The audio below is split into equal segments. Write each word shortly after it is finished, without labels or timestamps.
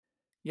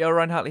Yo,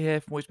 Ryan Hartley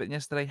here from Always Bet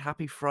Yesterday.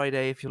 Happy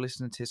Friday if you're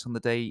listening to this on the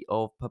day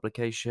of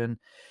publication.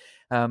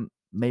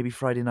 Maybe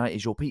Friday night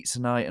is your pizza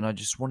night, and I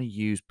just want to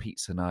use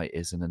pizza night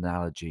as an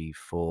analogy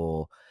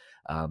for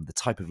the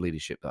type of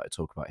leadership that I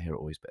talk about here at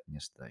Always Bet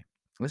Yesterday.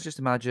 Let's just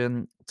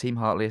imagine Team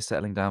Hartley is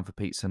settling down for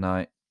pizza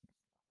night.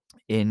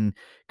 In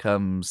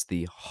comes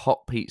the hot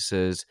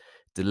pizzas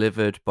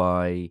delivered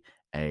by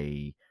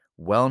a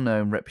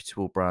well-known,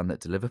 reputable brand that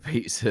deliver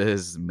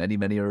pizzas.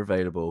 Many are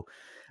available.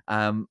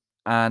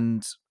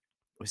 And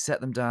we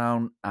set them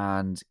down,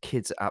 and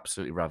kids are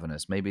absolutely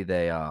ravenous. Maybe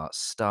they are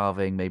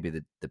starving. Maybe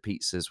the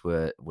pizzas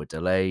were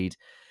delayed.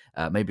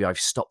 Maybe I've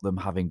stopped them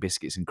having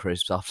biscuits and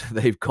crisps after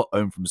they've got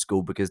home from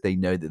school because they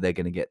know that they're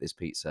going to get this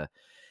pizza.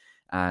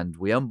 And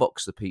we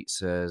unbox the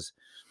pizzas,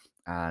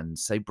 and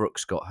say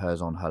Brooke's got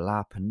hers on her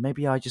lap, and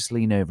maybe I just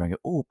lean over and go,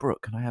 "Oh,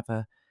 Brooke, can I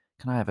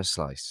have a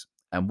slice?"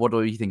 And what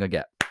do you think I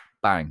get?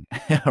 Bang!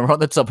 Right on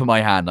the top of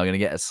my hand, I'm going to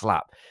get a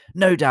slap.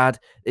 No, Dad,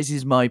 this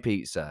is my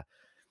pizza.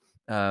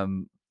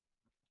 Um,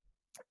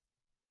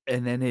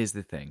 and then here's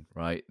the thing,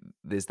 right?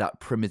 There's that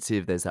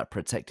primitive, there's that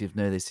protective,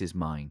 no, this is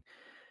mine.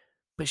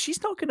 But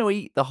she's not going to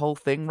eat the whole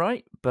thing,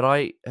 right? But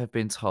I have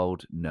been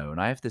told no.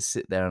 And I have to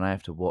sit there and I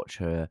have to watch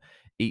her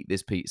eat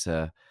this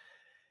pizza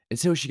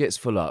until she gets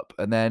full up.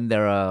 And then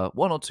there are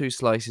one or two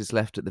slices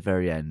left at the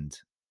very end.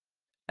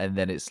 And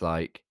then it's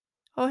like,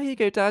 oh, here you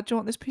go, Dad. Do you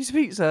want this piece of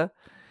pizza?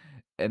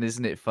 And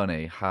isn't it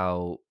funny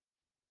how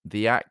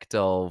the act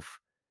of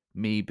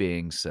me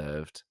being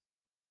served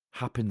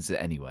happens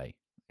anyway?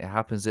 It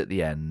happens at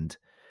the end.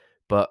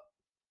 But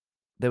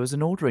there was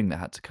an ordering that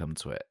had to come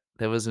to it.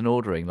 There was an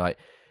ordering, like,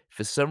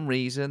 for some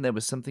reason, there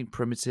was something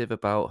primitive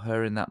about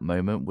her in that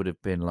moment would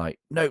have been like,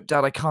 "No,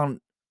 Dad, I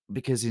can't,"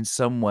 because in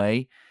some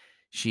way,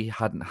 she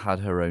hadn't had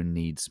her own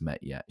needs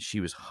met yet. She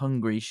was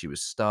hungry, she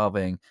was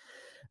starving,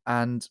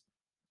 and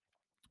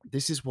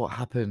this is what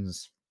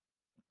happens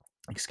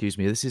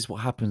this is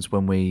what happens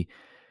when we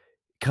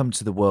come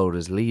to the world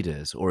as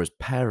leaders or as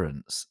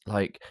parents.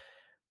 Like,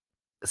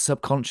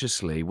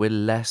 subconsciously, we're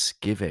less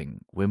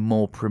giving, we're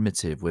more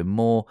primitive, we're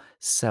more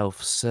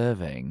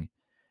self-serving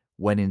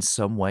when in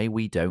some way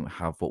we don't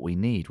have what we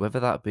need,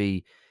 whether that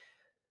be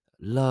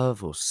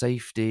love or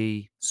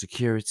safety,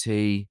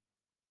 security,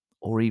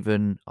 or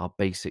even our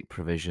basic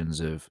provisions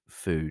of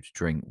food,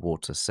 drink,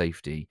 water,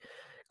 safety,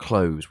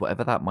 clothes,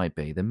 whatever that might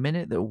be. The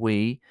minute that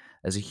we,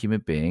 as a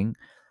human being,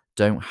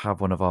 don't have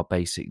one of our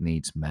basic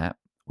needs met,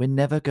 we're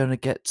never going to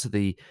get to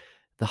the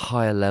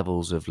higher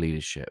levels of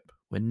leadership.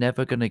 We're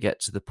never going to get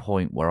to the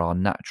point where our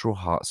natural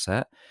heart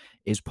set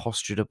is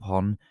postured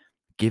upon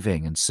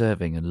giving and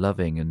serving and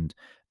loving and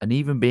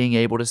even being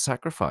able to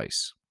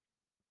sacrifice.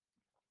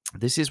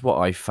 This is what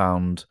I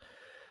found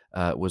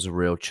was a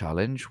real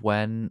challenge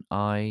when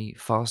I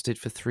fasted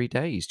for 3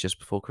 days just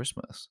before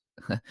Christmas.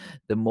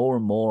 The more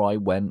and more I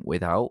went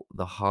without,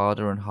 the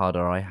harder and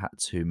harder I had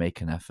to make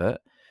an effort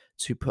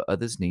to put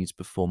others' needs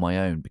before my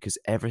own because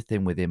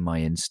everything within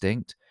my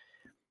instinct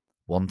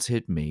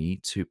wanted me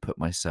to put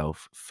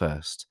myself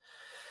first.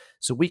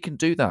 So we can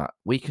do that.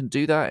 We can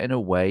do that in a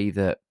way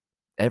that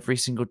every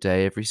single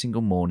day, every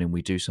single morning,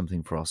 we do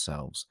something for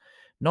ourselves,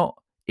 not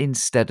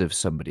instead of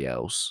somebody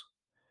else,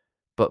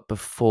 but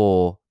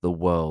before the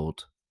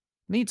world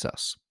needs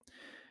us.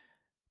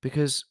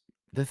 Because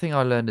the thing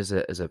I learned as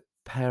a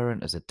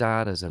parent, as a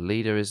dad, as a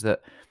leader is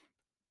that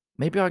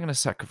maybe I'm going to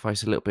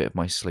sacrifice a little bit of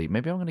my sleep.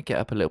 Maybe I'm going to get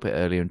up a little bit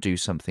earlier and do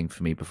something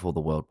for me before the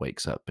world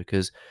wakes up.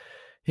 Because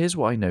here's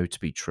what I know to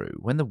be true: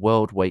 when the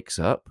world wakes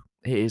up,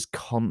 it is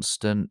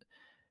constant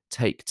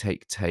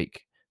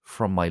take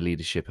from my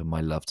leadership and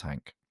my love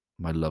tank,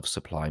 my love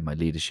supply, my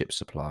leadership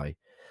supply,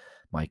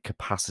 my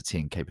capacity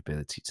and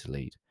capability to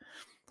lead.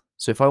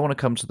 So if I want to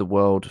come to the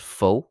world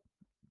full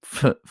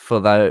for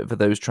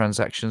those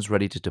transactions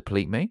ready to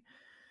deplete me,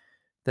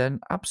 then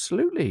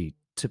absolutely,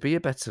 to be a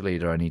better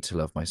leader, I need to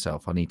love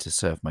myself. I need to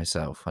serve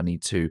myself. I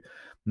need to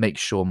make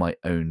sure my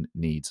own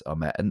needs are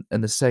met.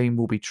 And the same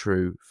will be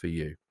true for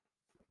you.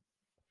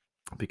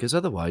 Because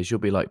otherwise you'll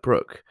be like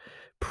Brooke,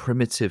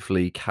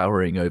 primitively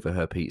cowering over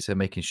her pizza,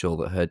 making sure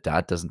that her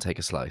dad doesn't take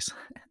a slice.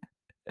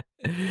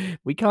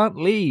 We can't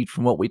lead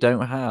from what we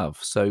don't have.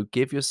 So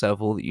give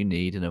yourself all that you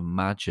need and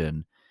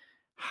imagine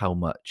how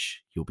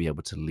much you'll be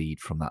able to lead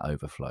from that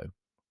overflow.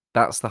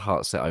 That's the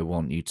heart set I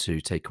want you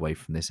to take away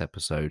from this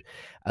episode,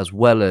 as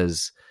well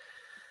as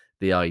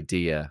the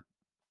idea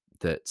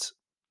that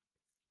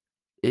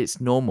it's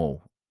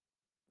normal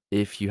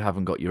if you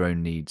haven't got your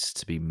own needs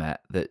to be met,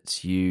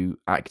 that you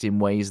act in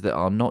ways that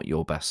are not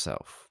your best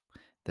self.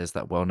 There's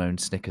that well known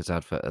Snickers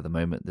advert at the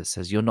moment that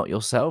says you're not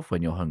yourself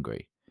when you're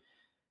hungry.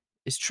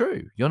 It's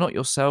true. You're not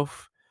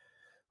yourself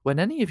when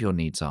any of your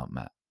needs aren't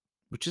met,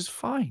 which is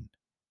fine.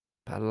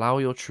 But allow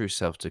your true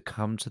self to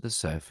come to the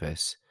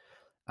surface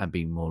and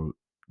be more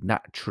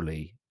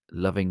naturally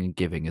loving and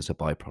giving as a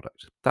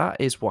byproduct. That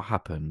is what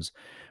happens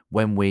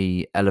when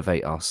we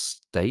elevate our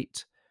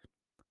state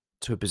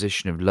to a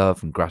position of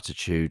love and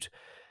gratitude.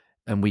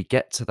 And we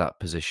get to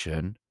that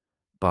position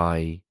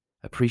by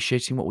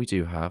appreciating what we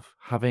do have,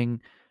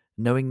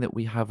 knowing that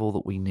we have all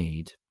that we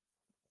need,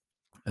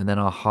 And then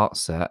our heart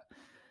set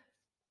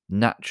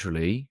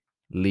naturally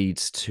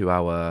leads to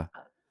our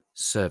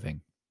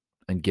serving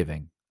and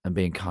giving and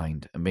being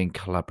kind and being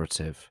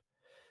collaborative.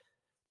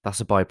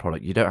 That's a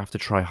byproduct. You don't have to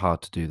try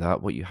hard to do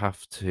that. What you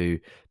have to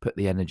put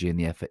the energy and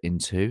the effort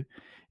into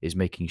is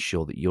making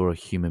sure that you're a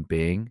human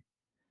being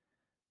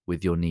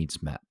with your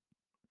needs met.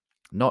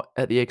 Not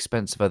at the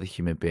expense of other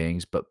human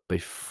beings, but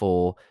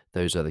before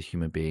those other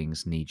human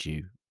beings need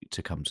you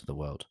to come to the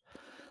world.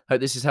 Hope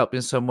this has helped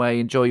in some way.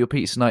 Enjoy your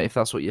pizza night if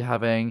that's what you're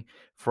having.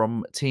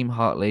 From Team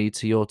Hartley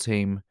to your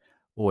team,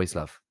 always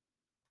love.